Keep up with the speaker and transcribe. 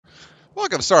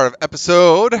Welcome to start of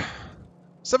episode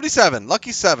 77,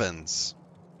 Lucky Sevens.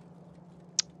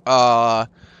 I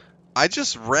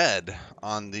just read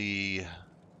on the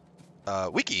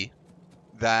wiki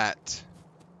that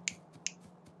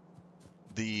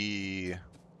the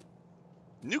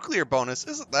nuclear bonus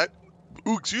isn't that...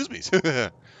 Ooh, excuse me.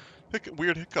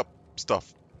 Weird hiccup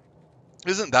stuff.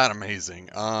 Isn't that amazing?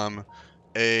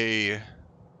 A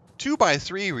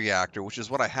 2x3 reactor, which is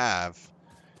what I have,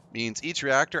 means each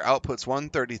reactor outputs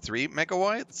 133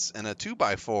 megawatts, and a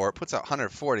 2x4 puts out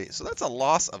 140. So that's a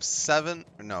loss of 7,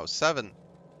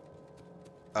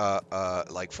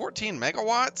 like 14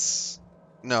 megawatts?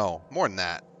 No, more than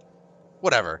that.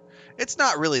 Whatever. It's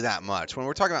not really that much. When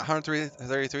we're talking about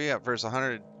 133 versus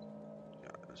 100,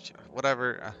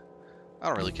 whatever, I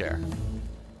don't really care.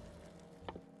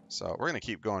 So we're going to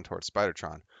keep going towards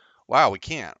Spidertron. Wow, we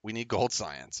can't. We need gold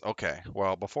science. Okay,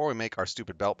 well, before we make our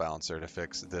stupid belt balancer to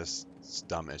fix this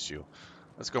dumb issue,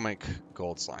 let's go make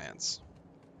gold science.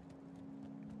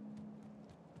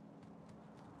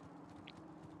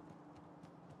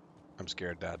 I'm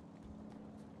scared, Dad.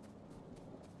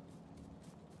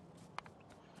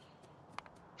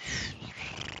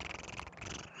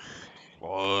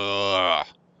 Ugh.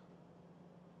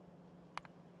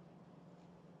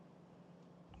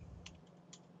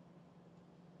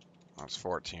 That's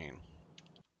 14.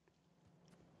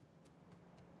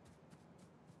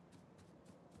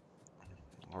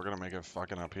 We're gonna make it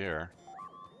fucking up here.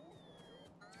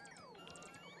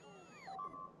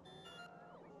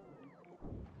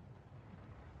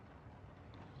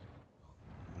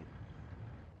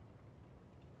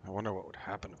 I wonder what would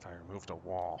happen if I removed a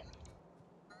wall.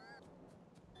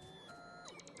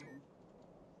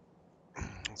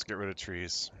 Let's get rid of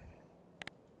trees.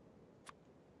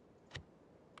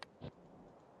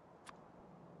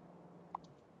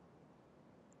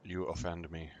 You offend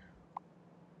me.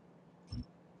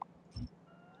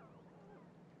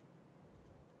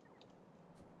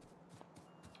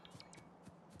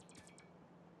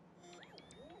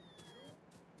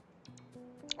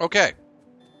 Okay.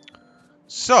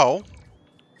 So,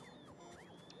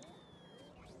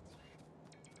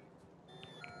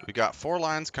 we got 4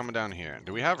 lines coming down here.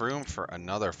 Do we have room for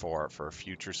another 4 for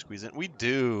future squeeze in? We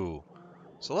do.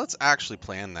 So let's actually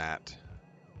plan that.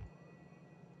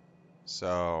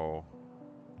 So,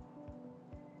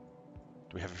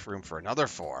 do we have room for another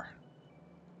 4?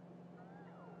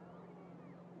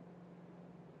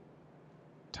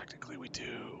 Technically we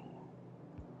do.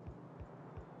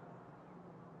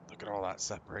 Look at all that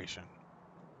separation.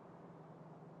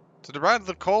 To the right of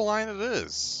the coal line it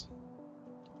is.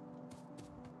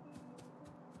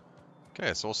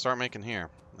 Okay, so we'll start making here.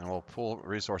 And we'll pull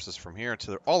resources from here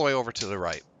to all the way over to the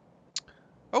right.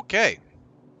 Okay.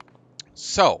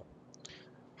 So,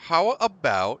 how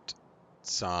about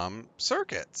some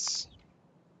circuits?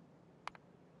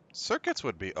 Circuits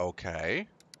would be okay.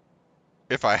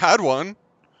 If I had one.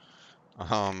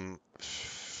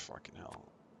 Fucking hell.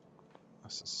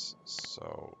 This is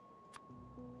so...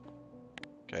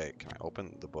 Okay, can I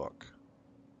open the book?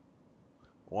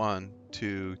 1,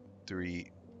 2,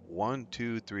 3... 1,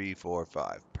 2, 3, 4,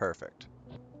 5. Perfect.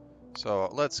 So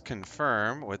let's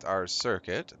confirm with our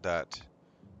circuit that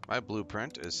my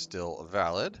blueprint is still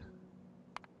valid.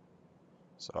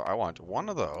 So I want one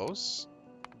of those.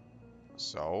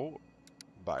 So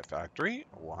by factory,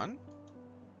 1.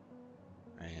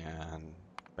 And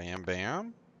bam,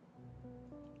 bam.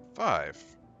 5.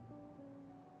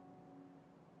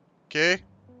 Okay.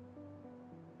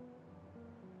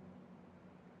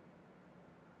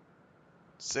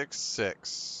 Six,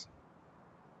 6.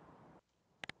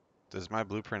 Does my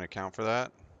blueprint account for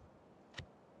that?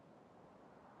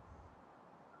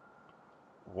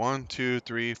 1, 2,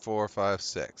 3, 4, 5,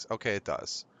 6. Okay, it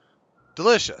does.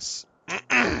 Delicious.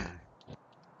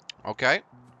 Okay.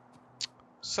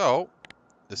 So,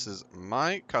 this is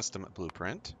my custom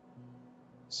blueprint.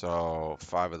 So,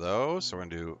 5 of those. So, we're going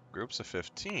to do groups of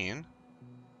 15.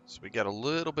 So, we get a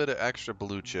little bit of extra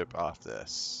blue chip off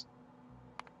this.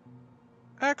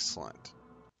 Excellent.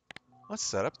 Let's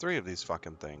set up 3 of these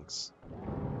fucking things.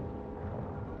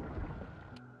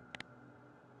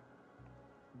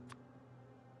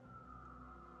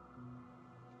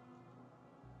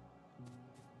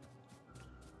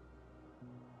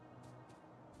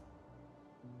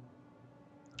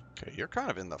 Okay, you're kind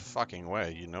of in the fucking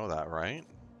way. You know that, right?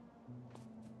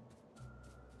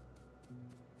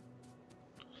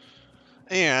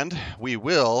 And we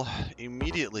will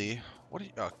immediately... What? Do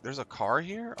you, there's a car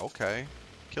here? Okay.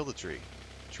 Kill the tree.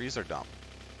 Trees are dumb.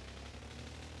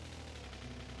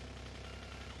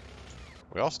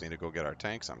 We also need to go get our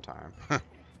tank sometime.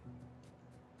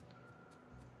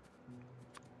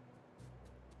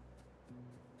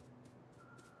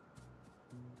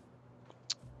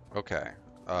 Okay.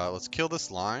 Let's kill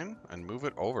this line and move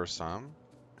it over some.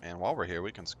 And while we're here,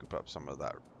 we can scoop up some of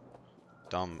that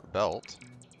dumb belt.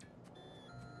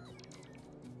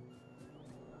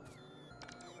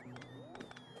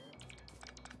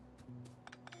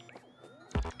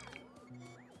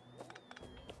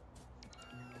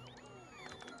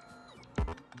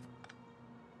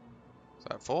 Is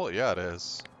that full? Yeah, it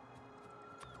is.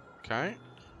 Okay.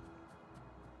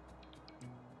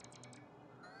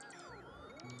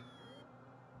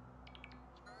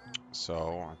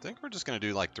 So, I think we're just going to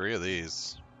do like 3 of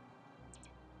these.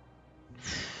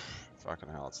 Fucking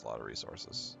hell, it's a lot of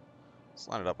resources. Let's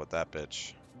line it up with that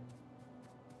bitch.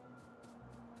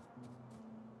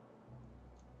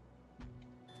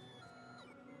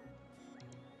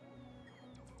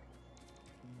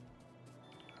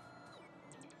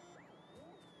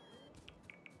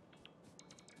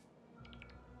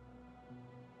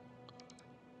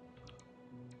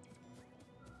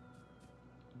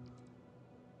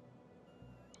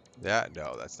 Yeah,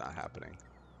 no, that's not happening.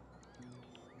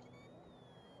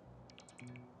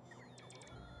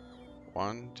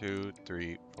 1, 2,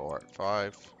 3, 4,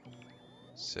 5,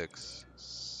 6,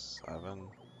 7.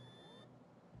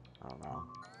 I don't know.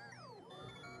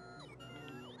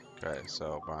 Okay,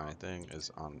 so my thing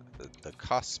is on the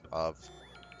cusp of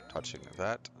touching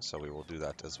that, so we will do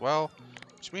that as well,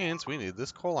 which means we need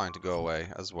this coal line to go away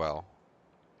as well.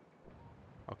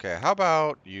 Okay, how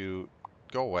about you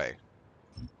go away?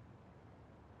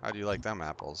 How do you like them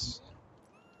apples?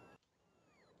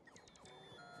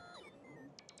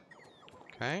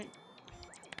 Okay.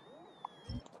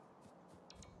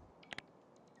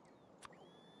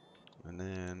 And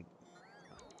then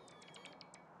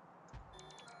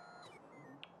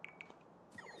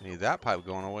I need that pipe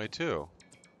going away too.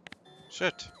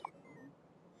 Shit.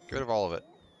 Get rid of all of it.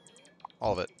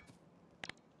 All of it.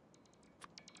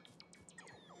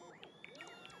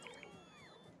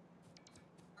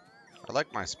 I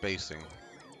like my spacing.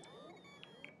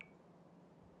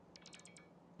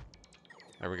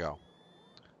 There we go.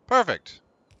 Perfect.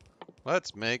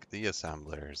 Let's make the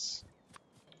assemblers.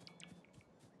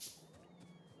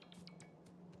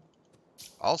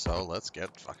 Also, let's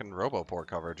get fucking RoboPort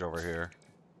coverage over here.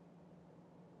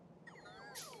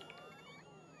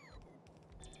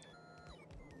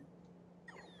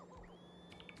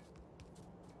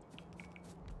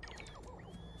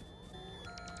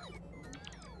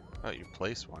 Oh, you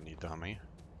place one, you dummy.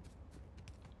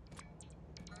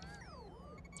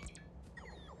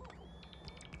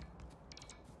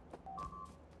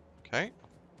 Okay.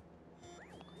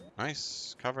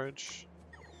 Nice coverage.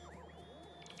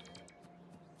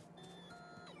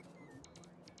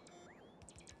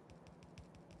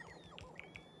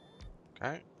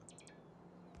 Okay.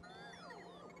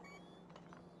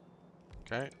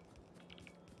 Okay.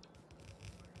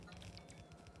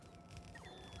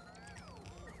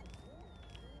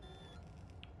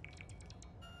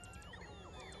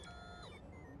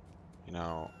 You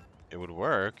know, it would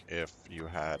work if you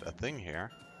had a thing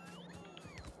here.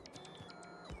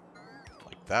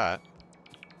 Like that.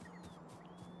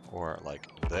 Or like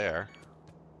there.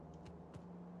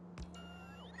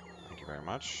 Thank you very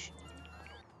much.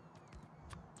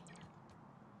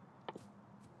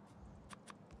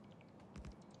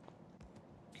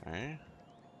 Okay.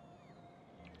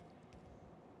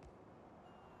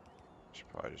 Should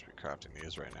probably just be crafting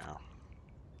these right now.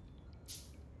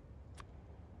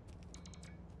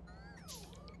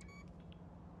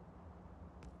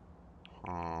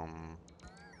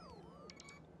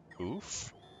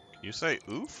 Oof? Can you say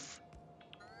oof?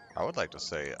 I would like to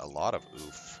say a lot of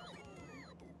oof.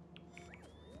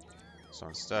 So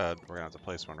instead, we're gonna have to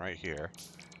place one right here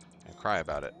and cry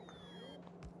about it.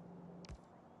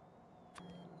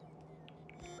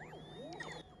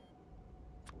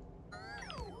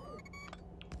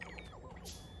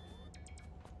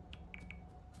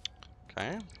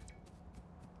 Okay.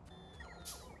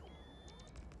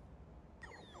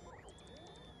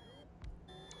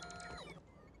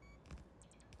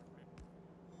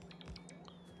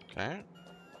 Okay.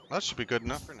 That should be good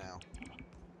enough for now.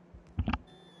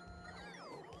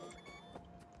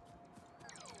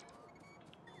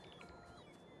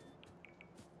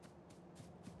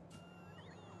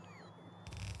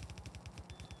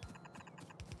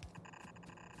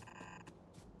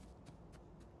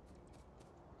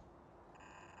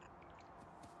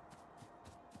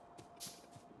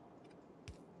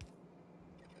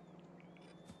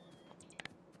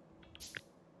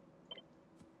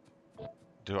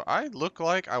 Do I look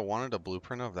like I wanted a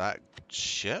blueprint of that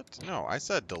shit? No, I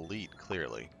said delete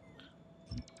clearly.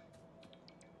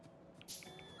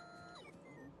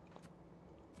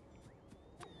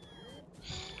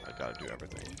 do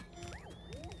everything.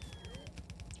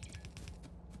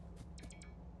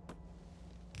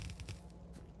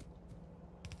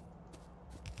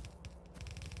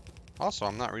 Also,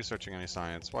 I'm not researching any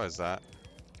science. Why is that?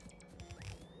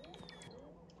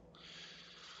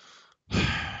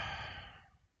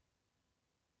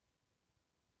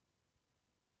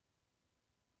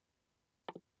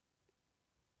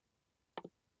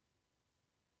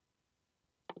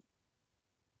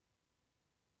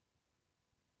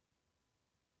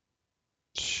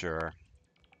 Sure.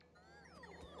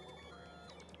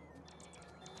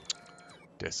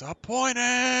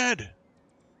 Disappointed!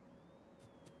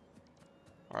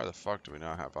 Why the fuck do we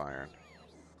not have iron?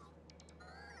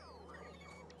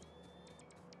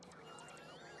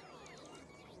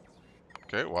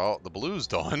 Okay, well, the blue's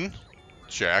done.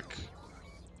 Check.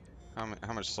 How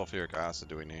much sulfuric acid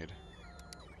do we need?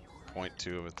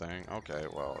 0.2 of a thing. Okay,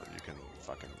 well, you can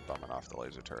fucking bum it off the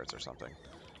laser turrets or something.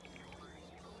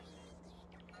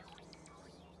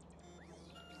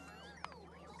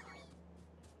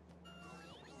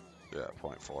 Yeah,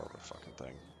 0.4 of a fucking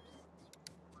thing.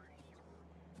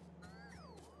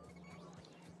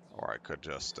 Or I could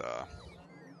just,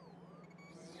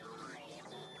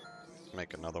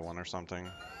 make another one or something.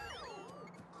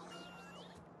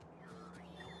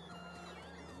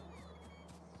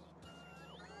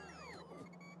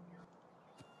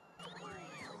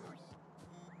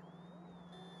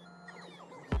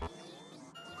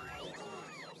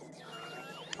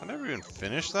 I never even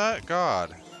finished that?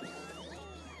 God.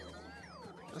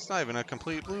 That's not even a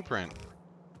complete blueprint.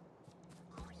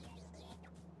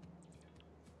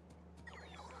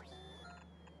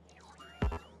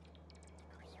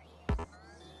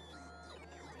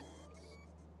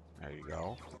 There you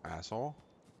go, asshole.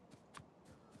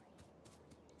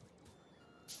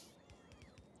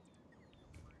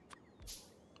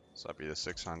 So that'd be the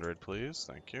 600, please.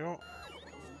 Thank you.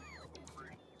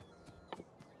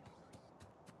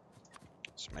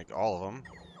 Let's make all of them.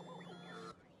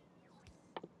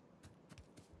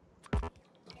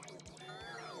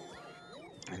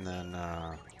 And then,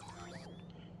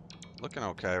 looking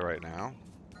okay right now.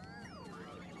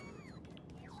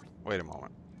 Wait a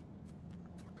moment.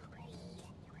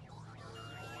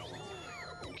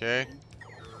 Okay.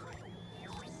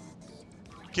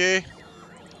 Okay.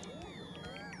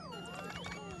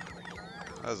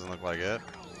 Doesn't look like it.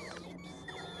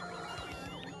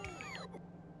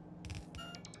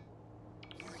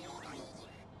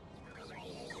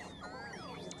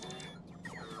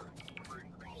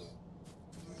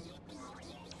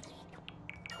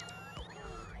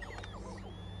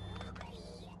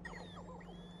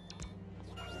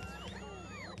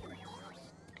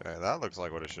 Okay, that looks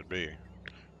like what it should be.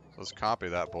 Let's copy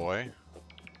that boy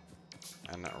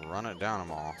and run it down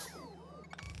them all.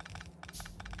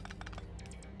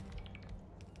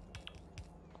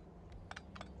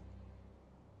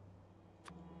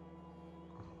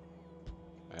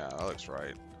 Yeah, that looks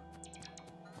right.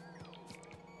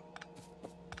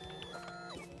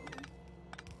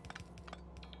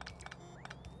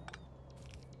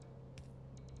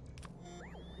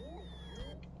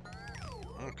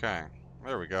 Okay,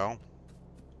 there we go.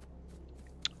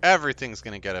 Everything's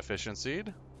gonna get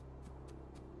efficiencyed.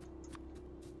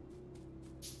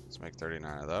 Let's make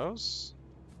 39 of those.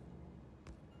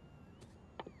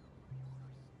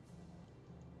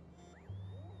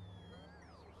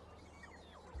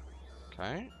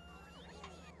 Okay.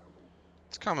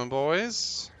 It's coming,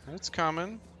 boys. It's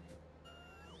coming.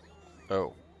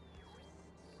 Oh.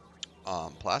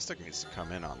 Plastic needs to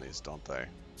come in on these, don't they?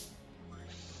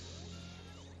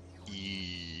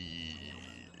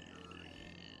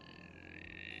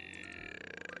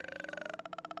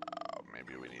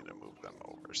 Maybe we need to move them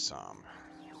over some.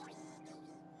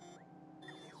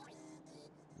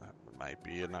 That might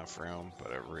be enough room,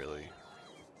 but it really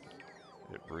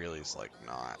is like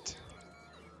not.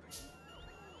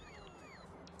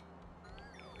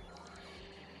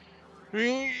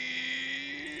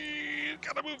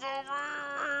 Gotta move over.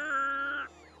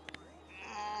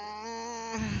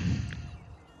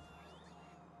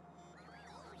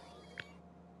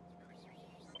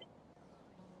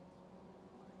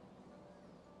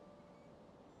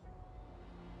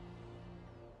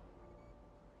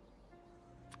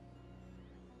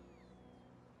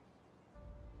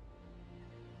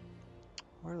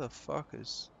 Where the fuck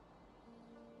is...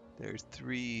 There's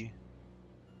 3...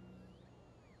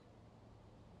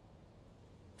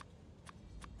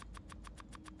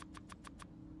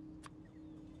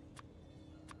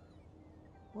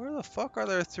 Where the fuck are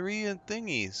there 3 in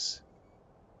thingies?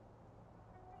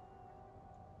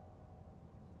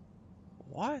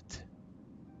 What?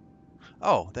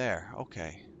 Oh, there.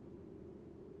 Okay.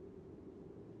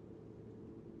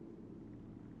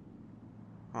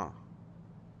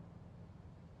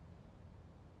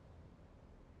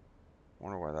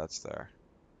 Wonder why that's there.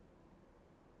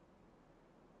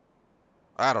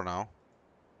 I don't know.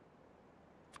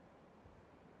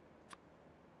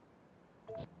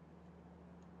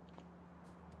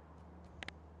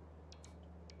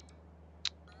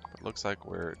 It looks like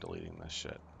we're deleting this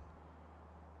shit.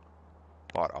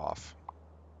 Bought off.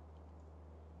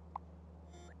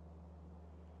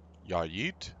 Ya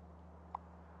yeet.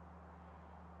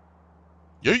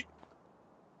 Yeet!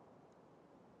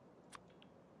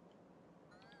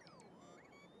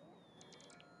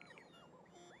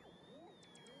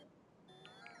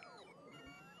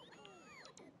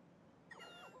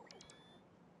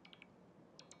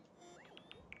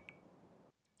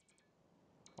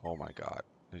 Oh my god.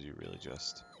 Did you really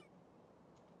just...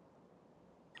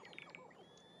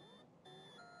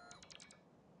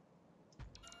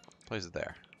 Place it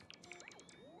there.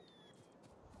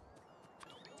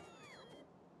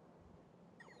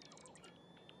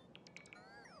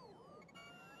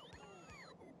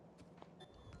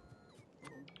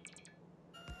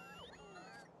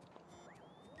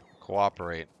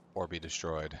 Cooperate or be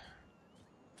destroyed.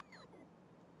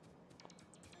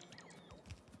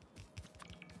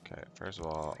 Okay, first of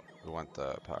all, we want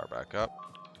the power back up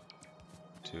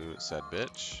to said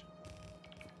bitch.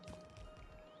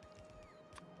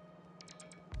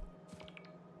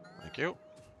 Thank you.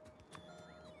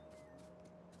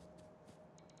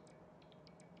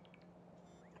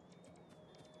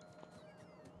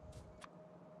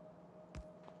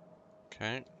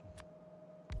 Okay.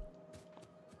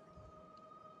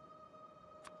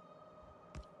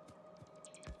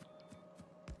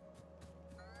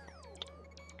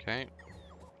 Okay.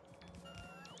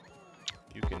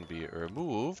 You can be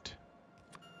removed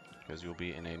because you'll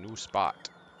be in a new spot.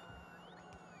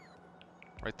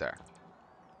 Right there.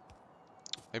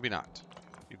 Maybe not.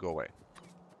 You go away.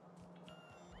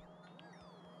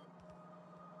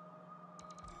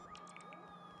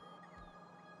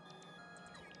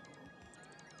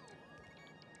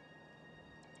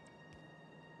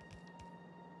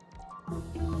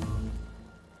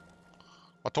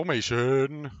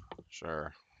 Automation.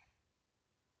 Sure.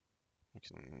 We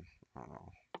can, I don't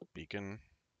know, beacon.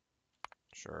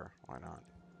 Sure, why not?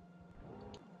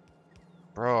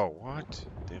 Bro, what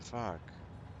the fuck?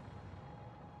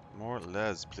 More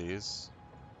les, please.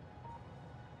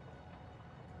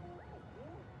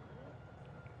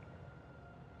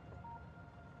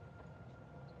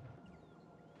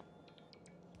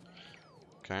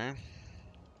 Okay.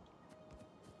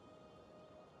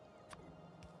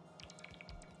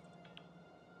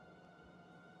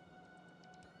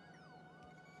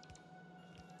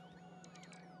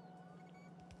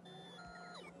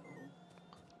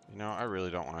 You know, I really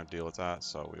don't want to deal with that,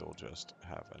 so we will just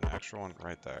have an extra one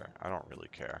right there. I don't really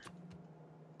care.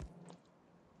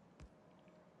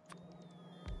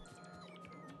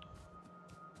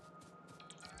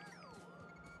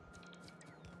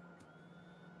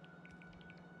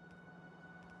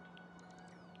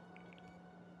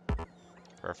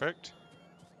 Perfect.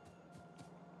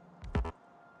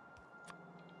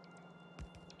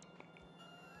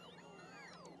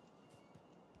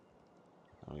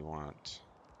 Now we want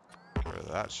to get rid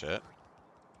of that shit.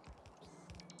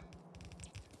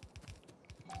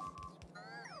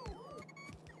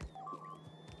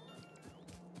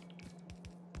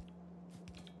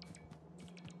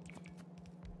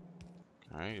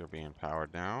 Alright, you're being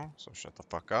powered now, so shut the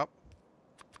fuck up.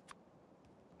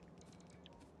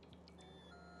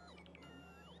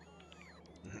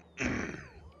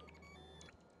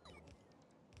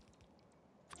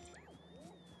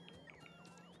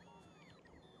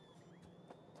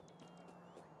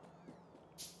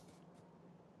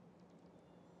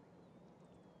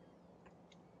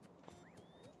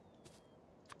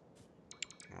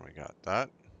 We got that.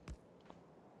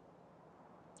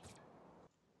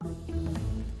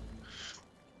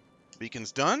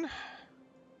 Beacon's done.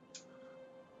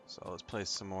 So let's place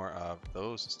some more of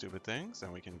those stupid things,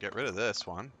 and we can get rid of this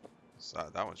one. So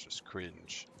that was just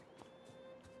cringe.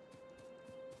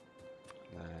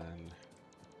 And then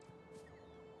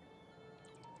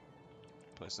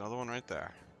place another one right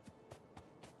there.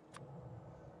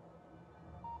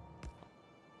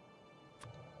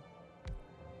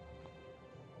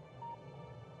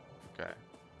 Okay.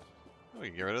 We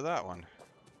can get rid of that one.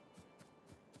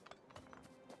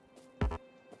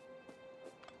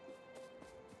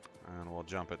 And we'll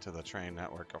jump it to the train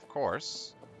network, of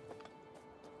course.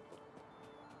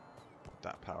 Put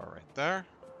that power right there.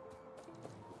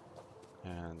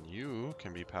 And you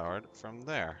can be powered from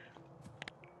there.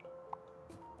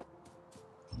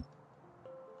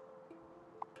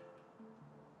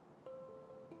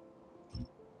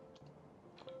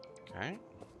 Okay.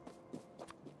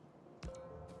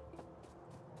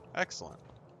 Excellent.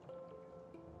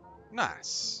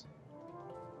 Nice.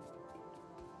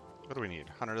 What do we need?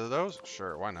 100 of those?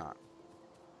 Sure, why not?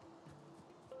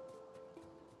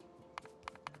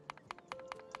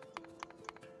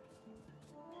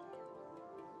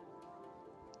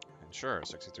 And sure,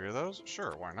 63 of those?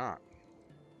 Sure, why not?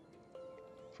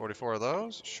 44 of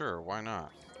those? Sure, why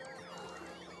not?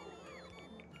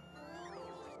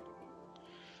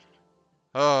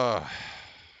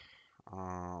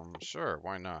 Sure,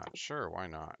 why not? Sure, why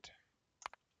not?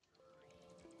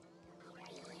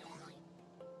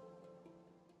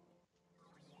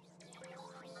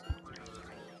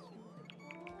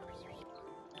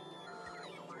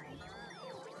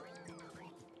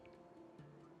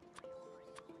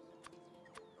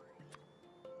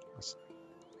 That's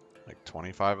like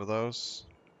 25 of those?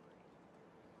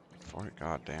 40?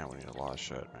 God damn, we need a lot of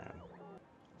shit, man.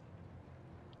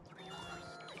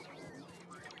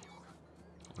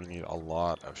 We need a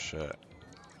lot of shit.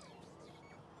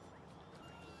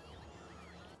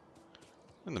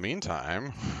 In the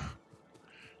meantime,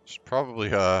 should probably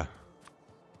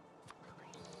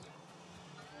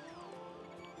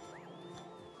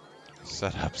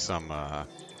set up some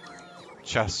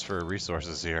chests for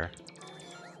resources here.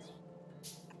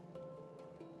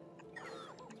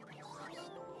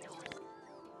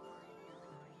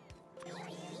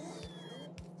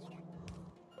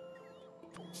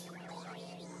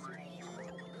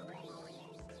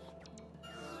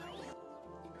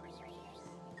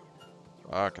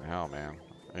 Fucking hell, man.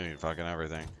 I need fucking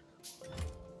everything.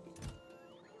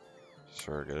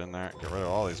 Sure, get in there. Get rid of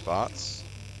all these bots.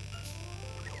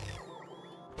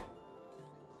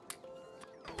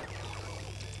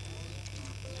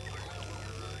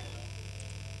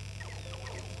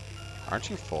 Aren't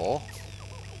you full?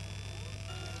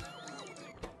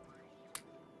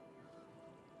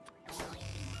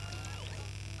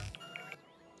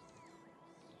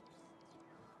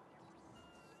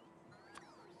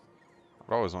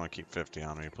 I always want to keep 50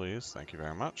 on me, please. Thank you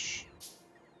very much.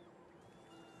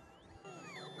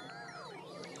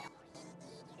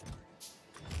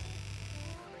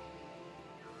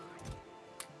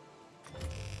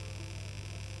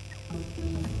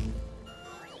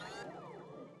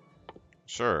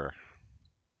 Sure.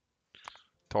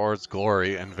 Towards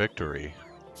glory and victory.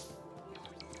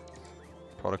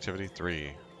 Productivity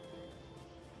 3.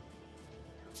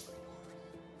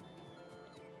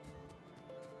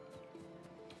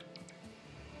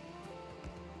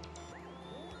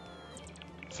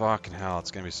 Fucking hell,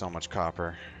 it's gonna be so much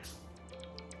copper.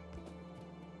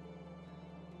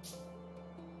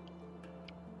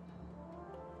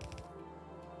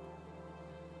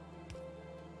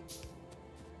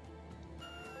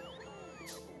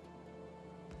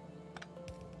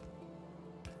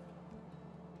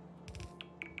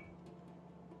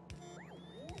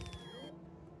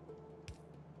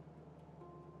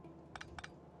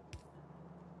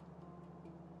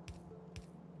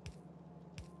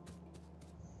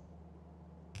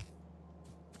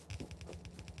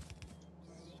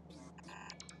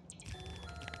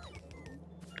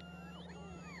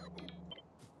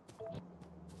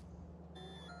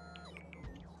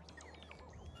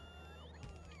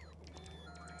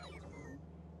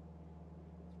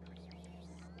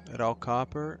 It all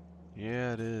copper?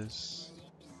 Yeah, it is.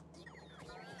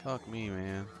 Fuck me,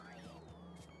 man.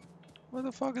 What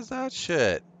the fuck is that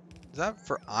shit? Is that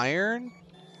for iron?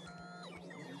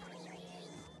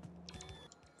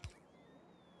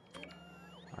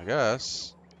 I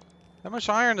guess. How much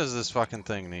iron does this fucking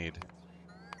thing need?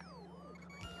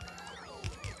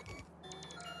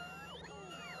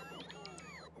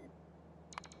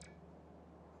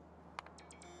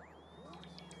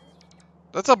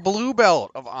 That's a blue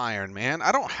belt of iron, man.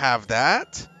 I don't have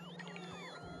that.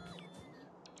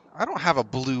 I don't have a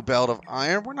blue belt of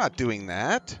iron. We're not doing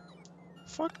that.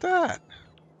 Fuck that.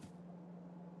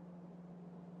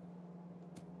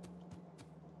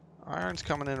 Iron's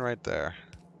coming in right there.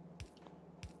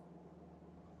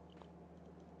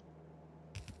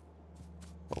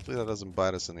 Hopefully that doesn't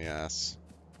bite us in the ass.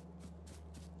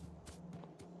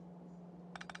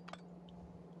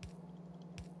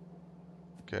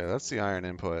 Okay, that's the iron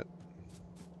input.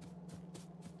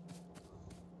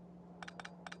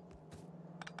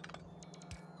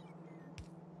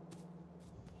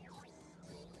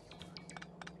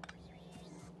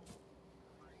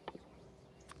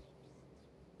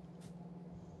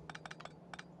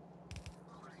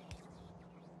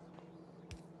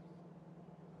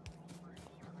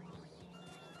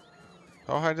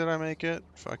 How high did I make it?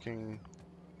 Fucking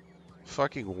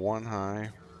 1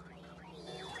 high.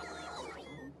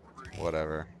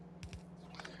 Whatever.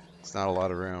 It's not a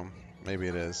lot of room. Maybe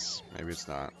it is. Maybe it's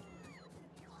not.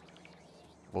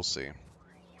 We'll see.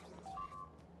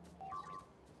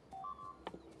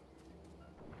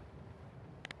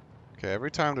 Okay,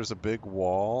 every time there's a big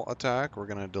wall attack, we're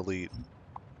gonna delete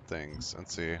things and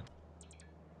see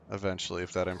eventually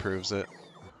if that improves it.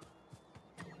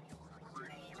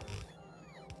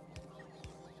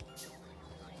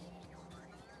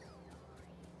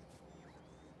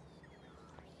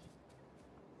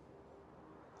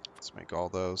 Let's make all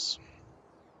those.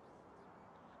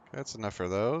 Okay, that's enough for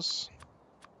those.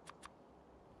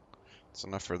 That's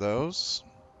enough for those.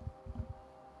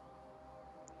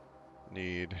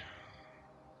 Need...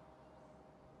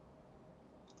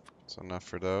 That's enough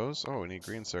for those. Oh, we need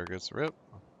green circuits. Rip.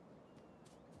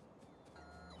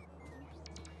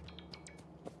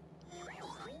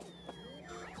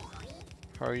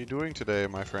 How are you doing today,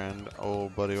 my friend?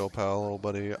 Old buddy, old pal, old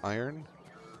buddy Iron?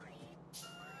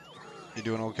 You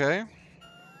doing okay?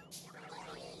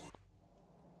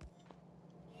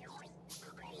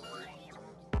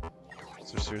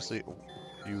 So seriously,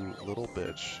 you little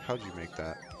bitch. How'd you make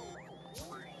that?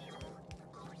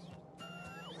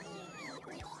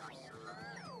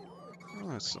 Oh,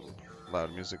 there's some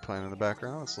loud music playing in the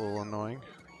background. It's a little annoying.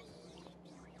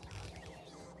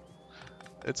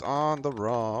 It's on the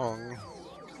wrong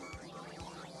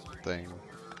thing.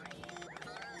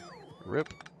 Rip.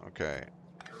 Okay.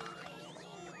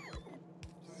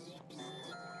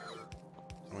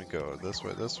 We go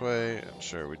this way, and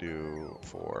sure we do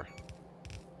 4.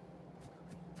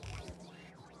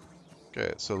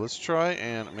 Okay, so let's try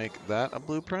and make that a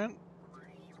blueprint.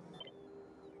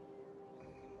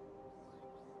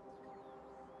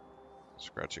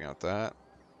 Scratching out that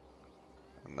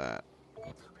and that.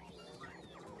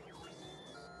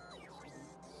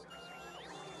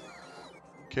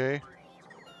 Okay,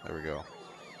 there we go.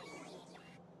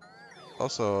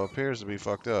 Also appears to be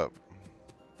fucked up.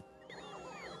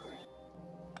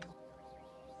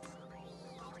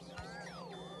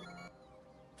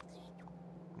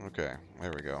 Okay,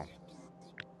 there we go.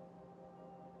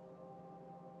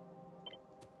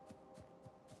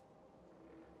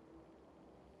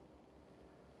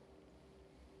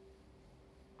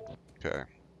 Okay.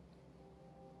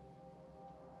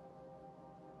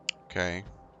 Okay.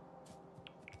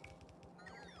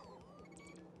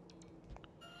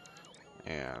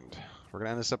 And we're going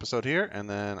to end this episode here, and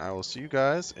then I will see you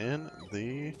guys in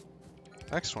the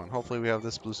next one. Hopefully we have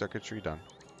this blue circuitry done.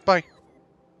 Bye!